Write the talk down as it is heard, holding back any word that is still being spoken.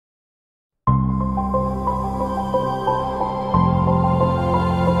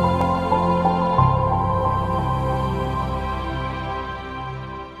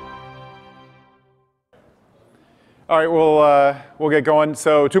All right, we'll get going.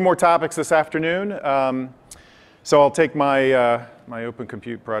 So 2 more topics this afternoon. So I'll take my, my Open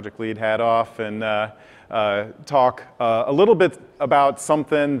Compute project lead hat off and talk a little bit about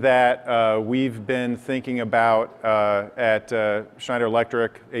something that we've been thinking about at Schneider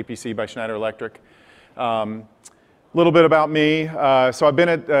Electric, APC by Schneider Electric. A little bit about me. So I've been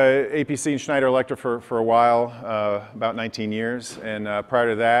at APC and Schneider Electric for a while, about 19 years. And prior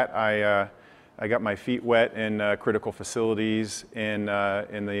to that, I got my feet wet in critical facilities in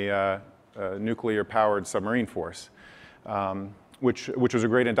the nuclear-powered submarine force, which was a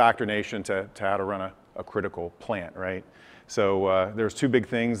great indoctrination to how to run a critical plant, right? So there's 2 big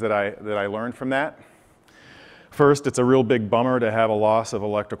things that I learned from that. First, it's a real big bummer to have a loss of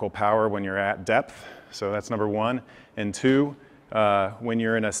electrical power when you're at depth. So that's number 1. And 2, when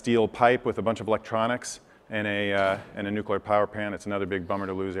you're in a steel pipe with a bunch of electronics and a nuclear power plant, it's another big bummer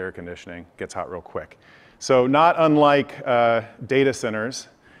to lose air conditioning. It gets hot real quick. So not unlike data centers.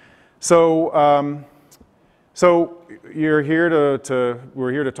 So we're here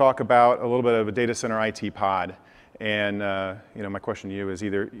to talk about a little bit of a data center IT pod. And my question to you is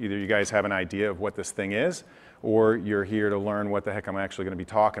either you guys have an idea of what this thing is, or you're here to learn what the heck I'm actually going to be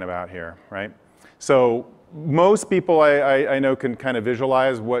talking about here, right? So most people I know can kind of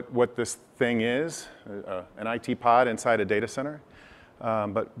visualize what this thing is, an IT pod inside a data center,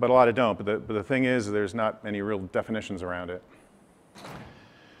 but a lot don't. But the thing is, there's not any real definitions around it.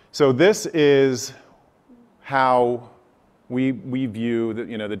 So this is how we view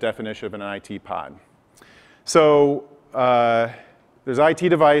the definition of an IT pod. So there's IT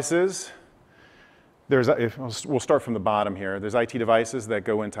devices. We'll start from the bottom here. There's IT devices that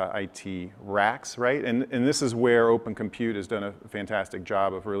go into IT racks, right? And this is where Open Compute has done a fantastic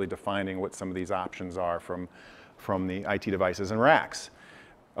job of really defining what some of these options are from the IT devices and racks.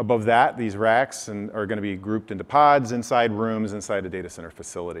 Above that, these racks are going to be grouped into pods inside rooms inside a data center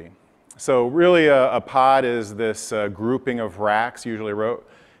facility. So really a pod is this grouping of racks, usually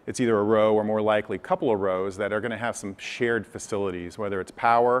it's either a row or more likely a couple of rows that are going to have some shared facilities, whether it's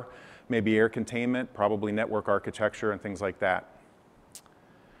power, maybe air containment, probably network architecture and things like that.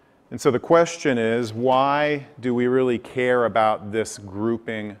 And so the question is, why do we really care about this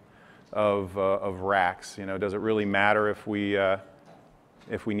grouping of racks? Does it really matter if we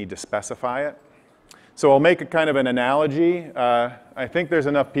need to specify it? So I'll make a kind of an analogy. I think there's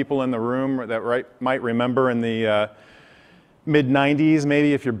enough people in the room that might remember in the mid-90s,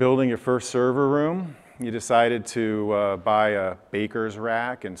 maybe if you're building your first server room, you decided to buy a baker's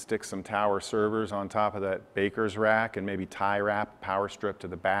rack and stick some tower servers on top of that baker's rack and maybe tie wrap a power strip to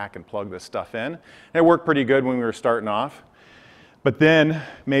the back and plug this stuff in. And it worked pretty good when we were starting off. But then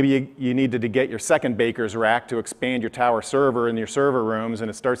maybe you needed to get your second baker's rack to expand your tower server in your server rooms, and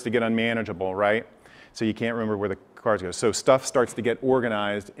it starts to get unmanageable, right? So you can't remember where the cards go. So stuff starts to get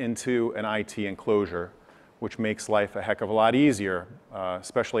organized into an IT enclosure, which makes life a heck of a lot easier,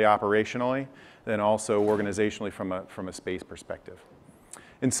 especially operationally, then also organizationally from a space perspective.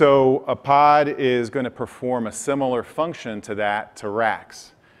 And so a pod is going to perform a similar function to that to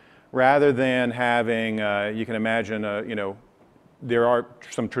racks. Rather than having, you can imagine, there are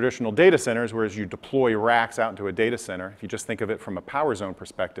some traditional data centers where as you deploy racks out into a data center, if you just think of it from a power zone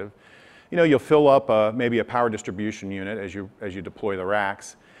perspective, you'll fill up maybe a power distribution unit as you deploy the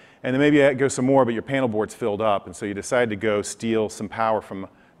racks. And then maybe you go some more, but your panel board's filled up, and so you decide to go steal some power from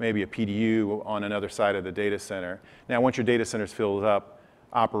maybe a PDU on another side of the data center. Now, once your data center's filled up,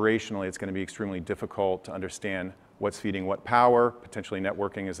 operationally, it's going to be extremely difficult to understand what's feeding what power. Potentially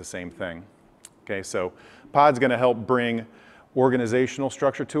networking is the same thing. Okay, so pod's going to help bring organizational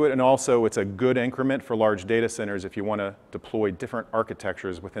structure to it, and also it's a good increment for large data centers if you want to deploy different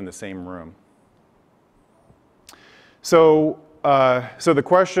architectures within the same room. So the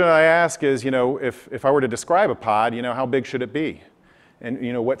question I ask is, if I were to describe a pod, how big should it be?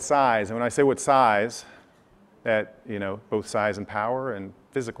 And, what size? And when I say what size, that, both size and power and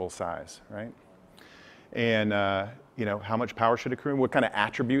physical size, right? And, how much power should it accrue? What kind of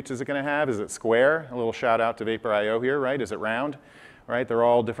attributes is it going to have? Is it square? A little shout out to Vapor.io here, right? Is it round? Right? They're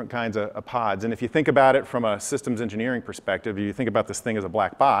all different kinds of pods. And if you think about it from a systems engineering perspective, you think about this thing as a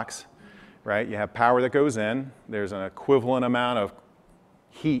black box, right? You have power that goes in. There's an equivalent amount of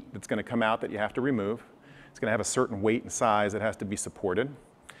heat that's going to come out that you have to remove. It's going to have a certain weight and size that has to be supported.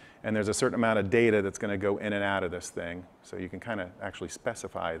 And there's a certain amount of data that's going to go in and out of this thing. So you can kind of actually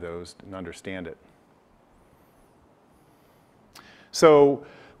specify those and understand it. So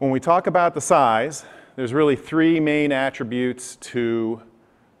when we talk about the size, there's really 3 main attributes to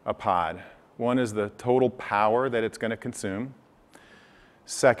a pod. One is the total power that it's going to consume.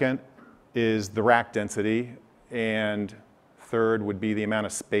 Second is the rack density. and third would be the amount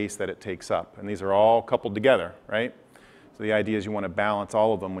of space that it takes up. And these are all coupled together, right? So the idea is you want to balance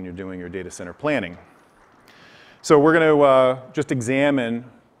all of them when you're doing your data center planning. So we're going to just examine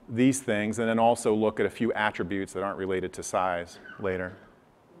these things and then also look at a few attributes that aren't related to size later.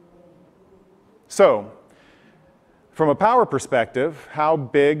 So from a power perspective, how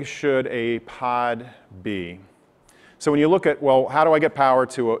big should a pod be? So when you look at, well, how do I get power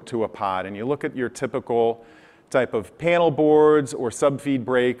to a pod? And you look at your typical type of panel boards or subfeed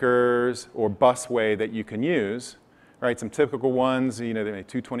breakers or busway that you can use, right? Some typical ones, you know, they're a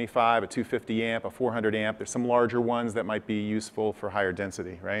 225, a 250 amp, a 400 amp. There's some larger ones that might be useful for higher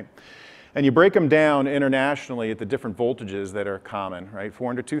density, right? And you break them down internationally at the different voltages that are common, right?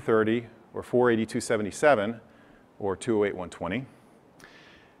 400, 230, or 480, 277, or 208, 120.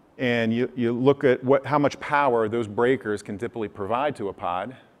 And you look at how much power those breakers can typically provide to a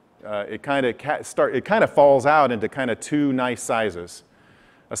pod. It kind of falls out into kind of two nice sizes.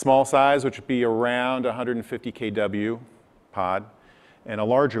 A small size, which would be around 150 kW pod, and a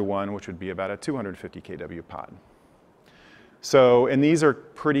larger one, which would be about a 250 kW pod. So, and these are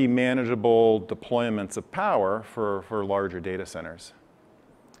pretty manageable deployments of power for larger data centers.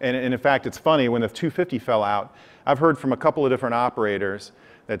 And in fact, it's funny, when the 250 fell out, I've heard from a couple of different operators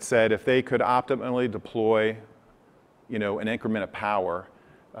that said if they could optimally deploy, you know, an increment of power,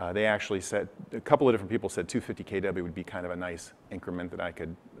 they actually said, a couple of different people said 250 kW would be kind of a nice increment that I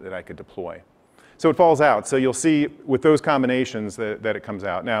could deploy. So it falls out. So you'll see with those combinations that it comes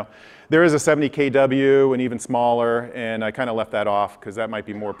out. Now, there is a 70 kW and even smaller, and I kind of left that off because that might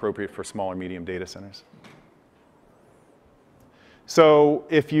be more appropriate for smaller medium data centers. So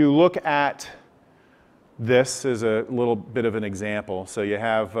if you look at this as a little bit of an example. So you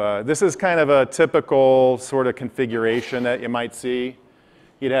have, this is kind of a typical sort of configuration that you might see.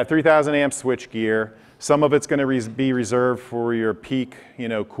 You'd have 3,000 amp switch gear. Some of it's going to be reserved for your peak, you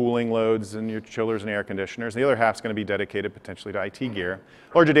know, cooling loads and your chillers and air conditioners. The other half's going to be dedicated potentially to IT gear.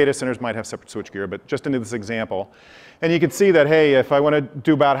 Larger data centers might have separate switch gear, but just into this example. And you can see that, hey, if I want to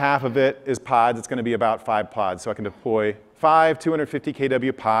do about half of it is pods, it's going to be about 5 pods. So I can deploy 5 250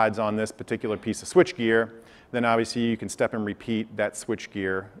 kW pods on this particular piece of switch gear. Then obviously you can step and repeat that switch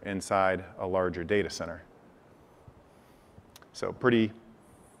gear inside a larger data center. So pretty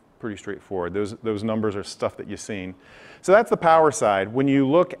straightforward. Those numbers are stuff that you've seen. So that's the power side. When you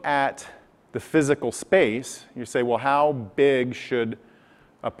look at the physical space, you say, well, how big should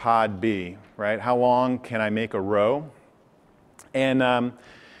a pod be, right? How long can I make a row? And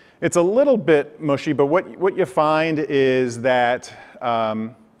it's a little bit mushy, but what you find is that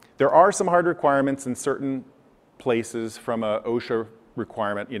there are some hard requirements in certain places from a OSHA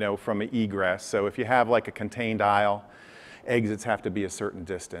requirement, you know, from an egress. So if you have like a contained aisle, exits have to be a certain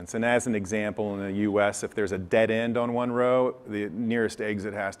distance. And as an example, in the US, if there's a dead end on one row, the nearest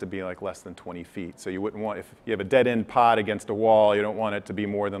exit has to be like less than 20 feet. So you wouldn't want, if you have a dead end pod against a wall, you don't want it to be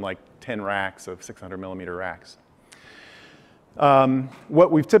more than like 10 racks of 600 millimeter racks.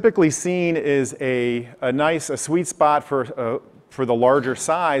 What we've typically seen is a sweet spot for the larger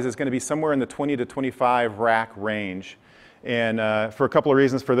size is going to be somewhere in the 20 to 25 rack range. And for a couple of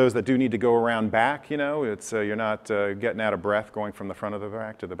reasons, for those that do need to go around back, you know, it's, you're not getting out of breath going from the front of the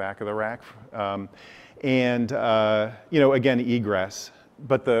rack to the back of the rack. You know, again, egress.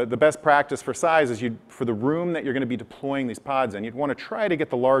 But the best practice for size is for the room that you're going to be deploying these pods in, you'd want to try to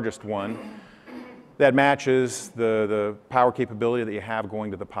get the largest one that matches the power capability that you have going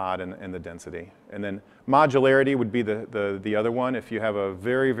to the pod and the density. And then modularity would be the other one. If you have a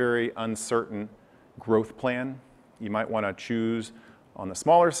very, very uncertain growth plan, you might want to choose on the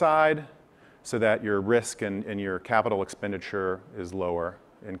smaller side so that your risk and your capital expenditure is lower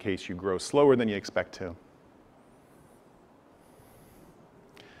in case you grow slower than you expect to.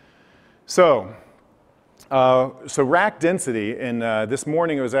 So rack density, and this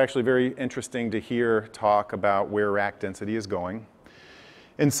morning it was actually very interesting to hear talk about where rack density is going.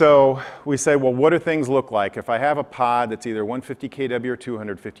 And so we say, well, what do things look like? If I have a pod that's either 150 kW or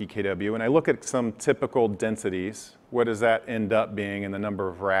 250 kW, and I look at some typical densities, what does that end up being in the number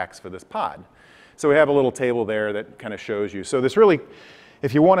of racks for this pod? So we have a little table there that kind of shows you. So this really,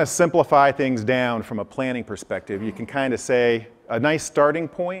 if you want to simplify things down from a planning perspective, you can kind of say a nice starting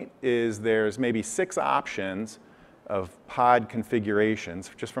point is there's maybe 6 options of pod configurations,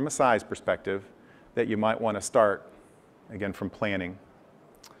 just from a size perspective, that you might want to start, again, from planning.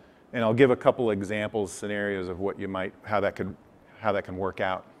 And I'll give a couple examples, scenarios of what you might, how that can work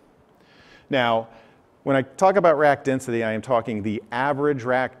out. Now, when I talk about rack density, I am talking the average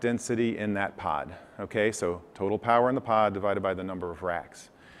rack density in that pod. Okay, so total power in the pod divided by the number of racks.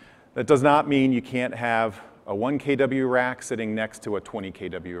 That does not mean you can't have a 1 kW rack sitting next to a 20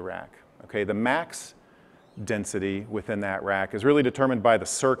 kW rack. Okay, the max density within that rack is really determined by the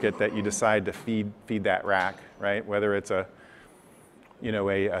circuit that you decide to feed that rack, right? Whether it's a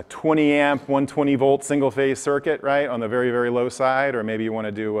 20 amp, 120 volt single phase circuit, right, on the very, very low side, or maybe you want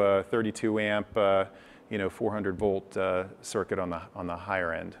to do a 32 amp, 400 volt circuit on the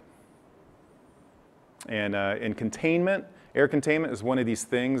higher end. And in containment, air containment is one of these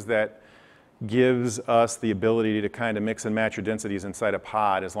things that gives us the ability to kind of mix and match your densities inside a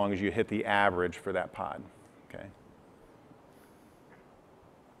pod as long as you hit the average for that pod. Okay.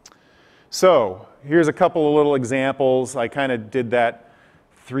 So here's a couple of little examples. I kind of did that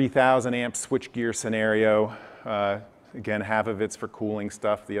 3,000 amp switchgear scenario. Again, half of it's for cooling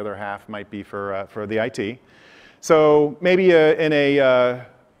stuff. The other half might be for the IT. So maybe in a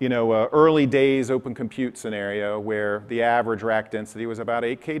early days open compute scenario where the average rack density was about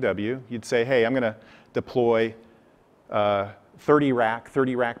 8 kW, you'd say, hey, I'm going to deploy 30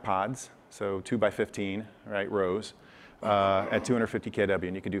 rack pods, so 2 by 15, right, rows, at 250 kW,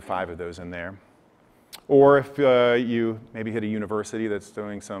 and you could do 5 of those in there. Or if you maybe hit a university that's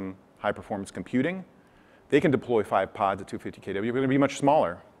doing some high performance computing, they can deploy 5 pods at 250 kW. They're going to be much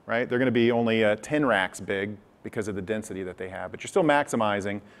smaller, right? They're going to be only 10 racks big because of the density that they have. But you're still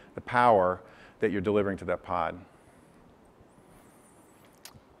maximizing the power that you're delivering to that pod.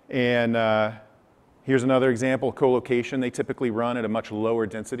 And here's another example, co-location. They typically run at a much lower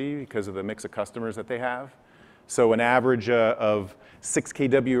density because of the mix of customers that they have. So an average of 6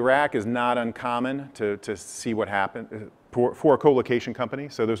 kW rack is not uncommon to see what happens for a co-location company.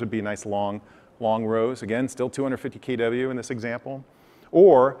 So those would be nice long rows. Again, still 250 kW in this example.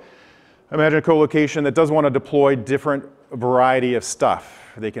 Or imagine a co-location that does want to deploy different variety of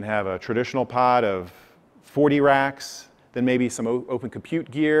stuff. They can have a traditional pod of 40 racks, then maybe some open compute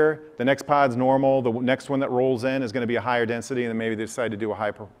gear. The next pod's normal. The next one that rolls in is going to be a higher density, and then maybe they decide to do a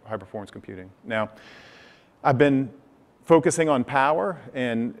high performance computing. Now, I've been focusing on power,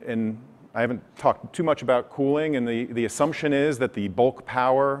 and I haven't talked too much about cooling, and the assumption is that the bulk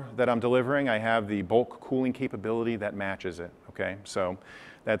power that I'm delivering, I have the bulk cooling capability that matches it, okay? So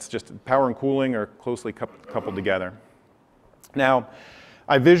that's just power and cooling are closely coupled together. Now,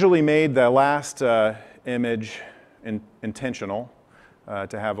 I visually made the last image intentional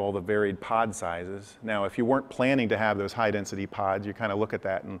to have all the varied pod sizes. Now, if you weren't planning to have those high density pods, you kind of look at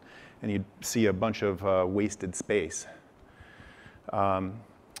that and you'd see a bunch of wasted space.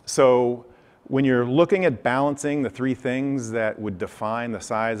 So when you're looking at balancing the 3 things that would define the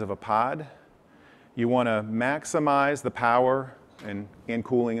size of a pod, you want to maximize the power and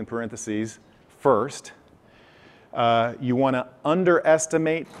cooling in parentheses first. You want to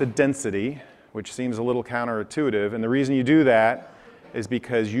underestimate the density, which seems a little counterintuitive. And the reason you do that is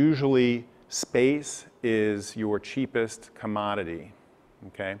because usually space is your cheapest commodity,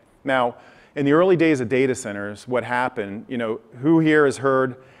 okay? Now, in the early days of data centers, what happened, who here has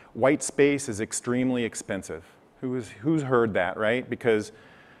heard white space is extremely expensive? Who's heard that, right? Because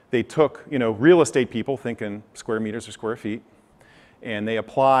they took, real estate people thinking square meters or square feet, and they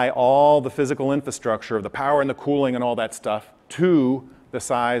apply all the physical infrastructure of the power and the cooling and all that stuff to the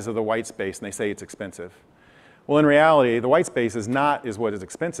size of the white space, and they say it's expensive. Well, in reality, the white space is what is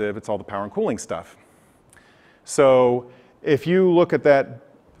expensive, it's all the power and cooling stuff. So if you look at that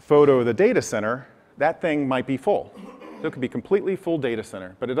photo of the data center, that thing might be full. So it could be completely full data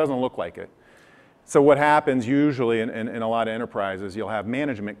center, but it doesn't look like it. So what happens usually in a lot of enterprises, you'll have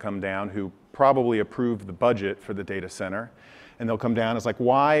management come down who probably approved the budget for the data center, and they'll come down, it's like,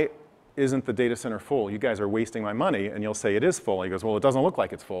 why isn't the data center full? You guys are wasting my money, and you'll say it is full. He goes, well, it doesn't look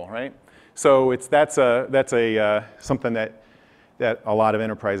like it's full, right? So that's something that a lot of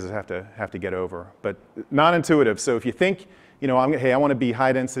enterprises have to get over, but non-intuitive. So if you think, hey, I want to be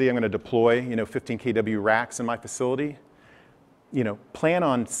high density, I'm going to deploy, 15 kW racks in my facility, plan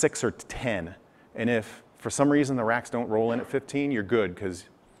on 6 or 10. And if for some reason the racks don't roll in at 15, you're good because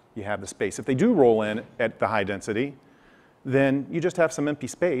you have the space. If they do roll in at the high density, then you just have some empty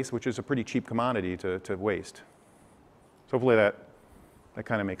space, which is a pretty cheap commodity to waste. So hopefully that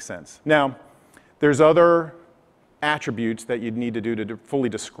kind of makes sense. Now, there's other attributes that you'd need to do to fully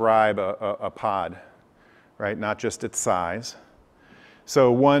describe a pod, right? Not just its size.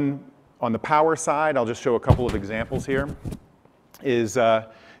 So one, on the power side, I'll just show a couple of examples here, is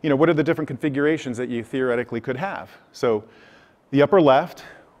what are the different configurations that you theoretically could have? So the upper left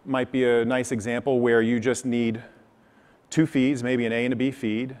might be a nice example where you just need 2 feeds, maybe an A and a B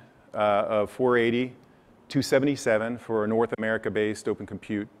feed of 480, 277 for a North America-based open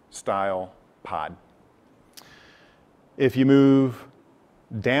compute style pod. If you move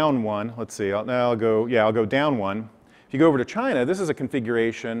down one, let's see, I'll go down one. If you go over to China, this is a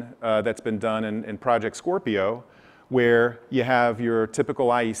configuration that's been done in Project Scorpio, where you have your typical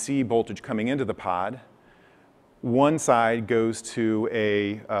IEC voltage coming into the pod. One side goes to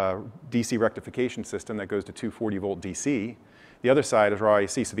a DC rectification system that goes to 240 volt DC. The other side is raw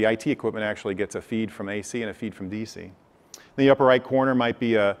AC, so the IT equipment actually gets a feed from AC and a feed from DC. In the upper right corner might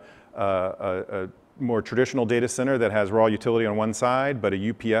be a more traditional data center that has raw utility on one side, but a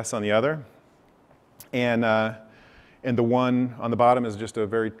UPS on the other. And the one on the bottom is just a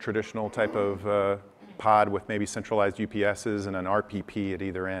very traditional type of pod with maybe centralized UPSs and an RPP at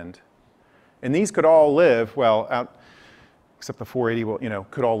either end. And these could all live, well, except the 480, well, you know,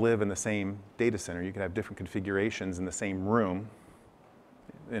 could all live in the same data center. You could have different configurations in the same room,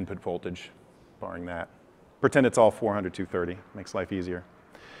 input voltage, barring that. Pretend it's all 400, 230, makes life easier.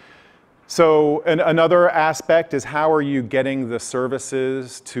 So another aspect is how are you getting the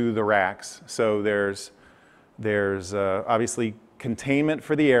services to the racks? So there's obviously containment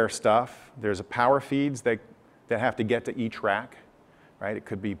for the air stuff. There's a power feeds that have to get to each rack, right? It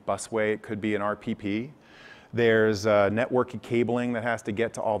could be busway, it could be an RPP. There's networking cabling that has to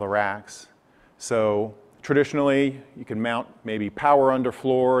get to all the racks. So traditionally, you can mount maybe power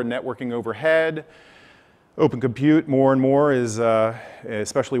underfloor, networking overhead. Open compute more and more is,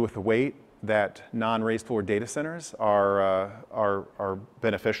 especially with the weight, that non-raised floor data centers are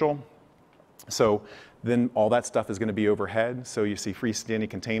beneficial. So then all that stuff is going to be overhead. So you see freestanding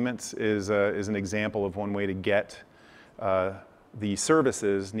containments is an example of one way to get the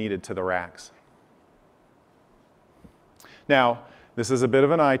services needed to the racks. Now, this is a bit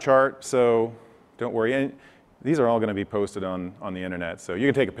of an eye chart, so don't worry. And these are all going to be posted on the internet, so you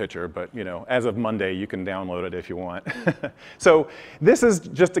can take a picture, but you know, as of Monday, you can download it if you want. So this is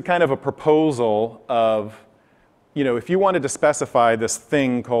just a kind of a proposal of, you know, if you wanted to specify this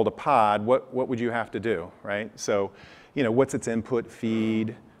thing called a pod, what would you have to do, right? So, you know, what's its input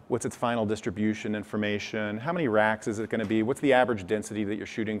feed? What's its final distribution information? How many racks is it going to be? What's the average density that you're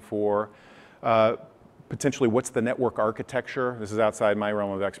shooting for? Potentially, what's the network architecture? This is outside my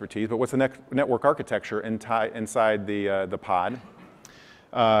realm of expertise, but what's the network architecture inside the pod?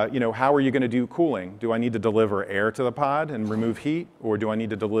 You know, how are you going to do cooling? Do I need to deliver air to the pod and remove heat, or do I need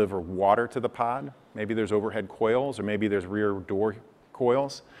to deliver water to the pod? Maybe there's overhead coils, or maybe there's rear door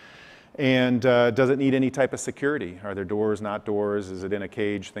coils. And does it need any type of security? Are there doors, not doors? Is it in a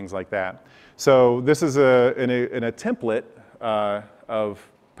cage? Things like that. So this is in a template of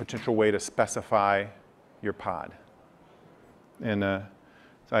potential way to specify your pod. And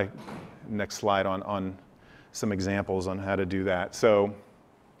next slide on some examples on how to do that. So,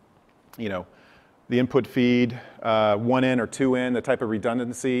 you know, the input feed, 1N or 2N, the type of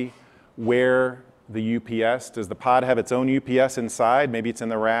redundancy, where the UPS, does the pod have its own UPS inside? Maybe it's in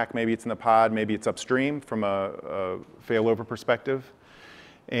the rack, maybe it's in the pod, maybe it's upstream from a failover perspective.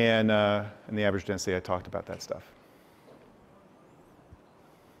 And the average density, I talked about that stuff.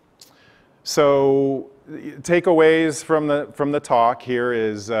 So takeaways from the talk here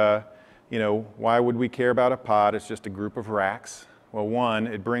is, you know, why would we care about a pod? It's just a group of racks. Well, one,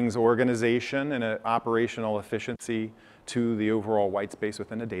 it brings organization and operational efficiency to the overall white space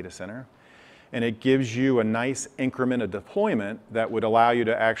within the data center. And it gives you a nice increment of deployment that would allow you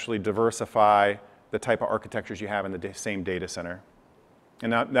to actually diversify the type of architectures you have in the same data center.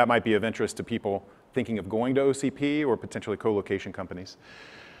 And that might be of interest to people thinking of going to OCP or potentially co-location companies.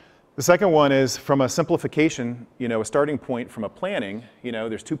 The second one is from a simplification, you know, a starting point from a planning, you know,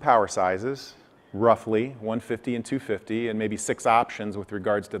 there's two power sizes, roughly 150 and 250, and maybe 6 options with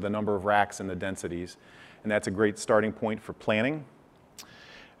regards to the number of racks and the densities. And that's a great starting point for planning.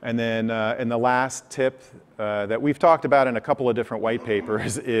 And then and the last tip that we've talked about in a couple of different white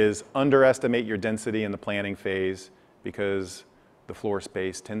papers is underestimate your density in the planning phase, because the floor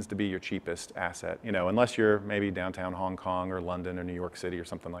space tends to be your cheapest asset, you know, unless you're maybe downtown Hong Kong or London or New York City or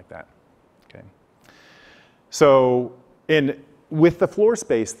something like that. Okay. So with the floor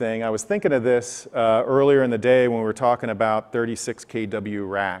space thing, I was thinking of this earlier in the day when we were talking about 36 kW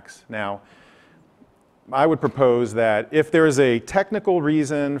racks. Now, I would propose that if there is a technical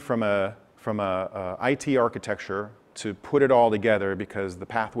reason from a IT architecture to put it all together because the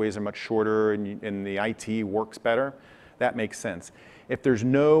pathways are much shorter and the IT works better, that makes sense. If there's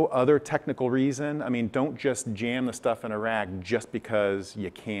no other technical reason, I mean, don't just jam the stuff in a rack just because you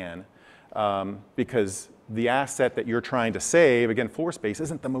can. Because the asset that you're trying to save, again, floor space,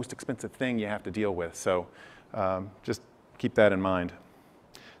 isn't the most expensive thing you have to deal with. So just keep that in mind.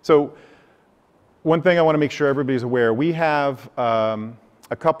 So one thing I want to make sure everybody's aware, we have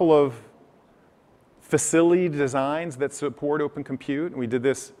a couple of facility designs that support open compute. We did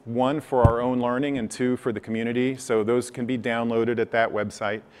this, 1, for our own learning and 2, for the community. So those can be downloaded at that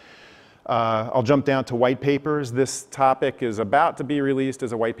website. I'll jump down to white papers. This topic is about to be released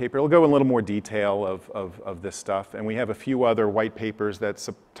as a white paper. It'll go in a little more detail of this stuff. And we have a few other white papers that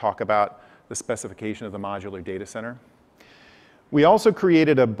talk about the specification of the modular data center. We also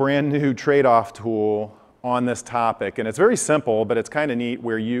created a brand new trade-off tool on this topic. And it's very simple, but it's kind of neat,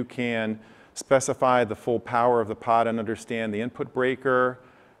 where you can specify the full power of the pod and understand the input breaker,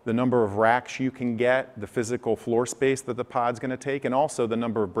 the number of racks you can get, the physical floor space that the pod's going to take, and also the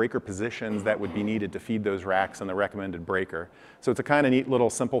number of breaker positions that would be needed to feed those racks and the recommended breaker. So it's a kind of neat little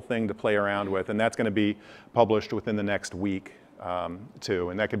simple thing to play around with, and that's going to be published within the next week too,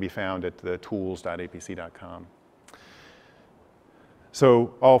 and that can be found at the tools.apc.com.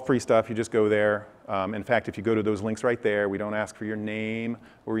 So all free stuff, you just go there. In fact, if you go to those links right there, we don't ask for your name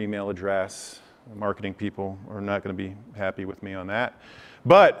or email address. The marketing people are not going to be happy with me on that.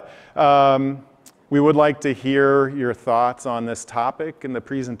 But we would like to hear your thoughts on this topic in the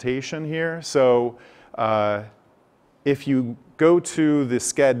presentation here. So if you go to the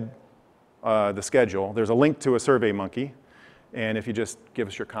schedule, there's a link to a SurveyMonkey. And if you just give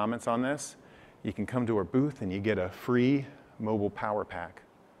us your comments on this, you can come to our booth and you get a free mobile power pack.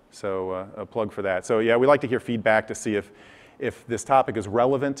 So a plug for that. So yeah, we like to hear feedback to see if this topic is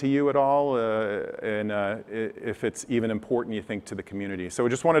relevant to you at all, and if it's even important, you think, to the community. So we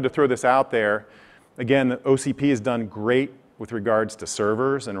just wanted to throw this out there. Again, the OCP has done great with regards to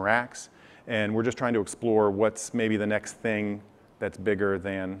servers and racks, and we're just trying to explore what's maybe the next thing that's bigger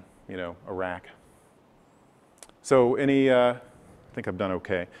than, you know, a rack. So I think I've done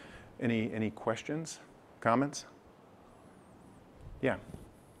okay. Any questions, comments? Yeah.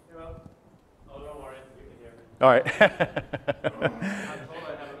 Oh, don't worry, you can hear me. All right. I'm told I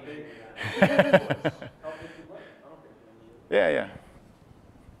have a big voice. Yeah.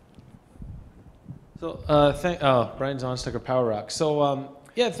 So, Brian's on sticker Power Rock. So,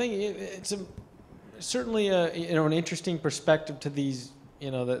 it's certainly an interesting perspective to these,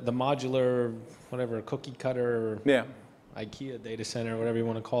 the modular, whatever, cookie cutter, Yeah. IKEA data center, whatever you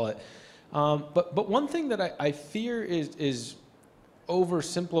want to call it. But one thing that I fear is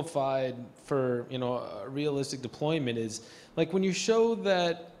oversimplified for a realistic deployment is, like, when you show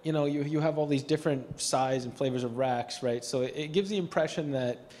that you have all these different size and flavors of racks, right? So it gives the impression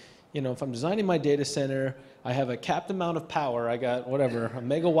that if I'm designing my data center, I have a capped amount of power. I got whatever, a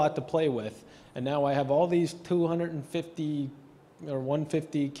megawatt to play with, and now I have all these 250 or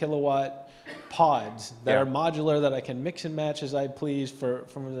 150 kilowatt pods that are modular, that I can mix and match as I please for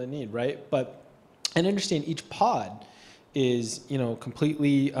what I need, right? And understand each pod is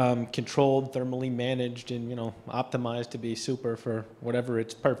completely controlled, thermally managed, and optimized to be super for whatever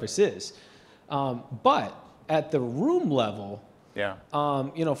its purpose is. But at the room level,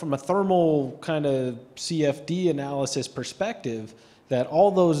 from a thermal kind of CFD analysis perspective, that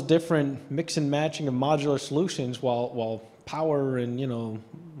all those different mix and matching of modular solutions, while power and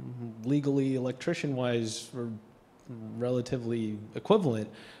legally electrician-wise are relatively equivalent,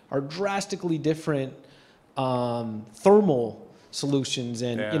 are drastically different thermal solutions,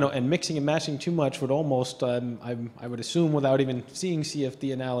 and and mixing and matching too much would almost, I would assume, without even seeing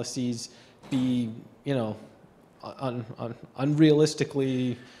CFD analyses, be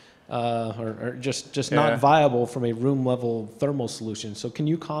unrealistically or just not viable from a room level thermal solution. So can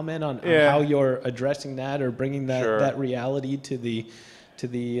you comment on how you're addressing that, or bringing that reality to the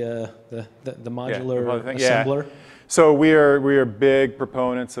modular assembler? So we are big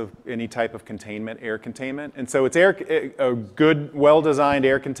proponents of any type of containment, air containment. And so a good, well-designed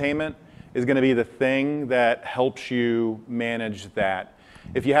air containment is going to be the thing that helps you manage that.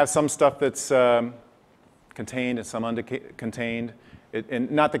 If you have some stuff that's contained and some uncontained,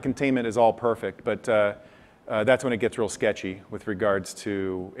 and not that containment is all perfect, but that's when it gets real sketchy with regards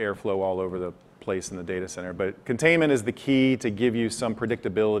to airflow all over the place in the data center. But containment is the key to give you some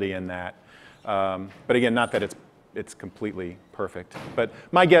predictability in that. But again, not that it's completely perfect. But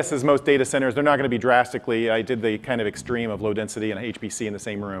my guess is most data centers, they're not going to be drastically, I did the kind of extreme of low density and HPC in the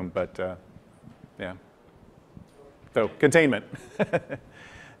same room, but yeah. So containment.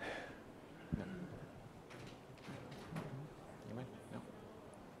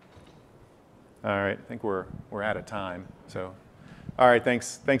 All right, I think we're out of time. So, all right,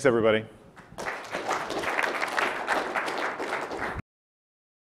 thanks everybody.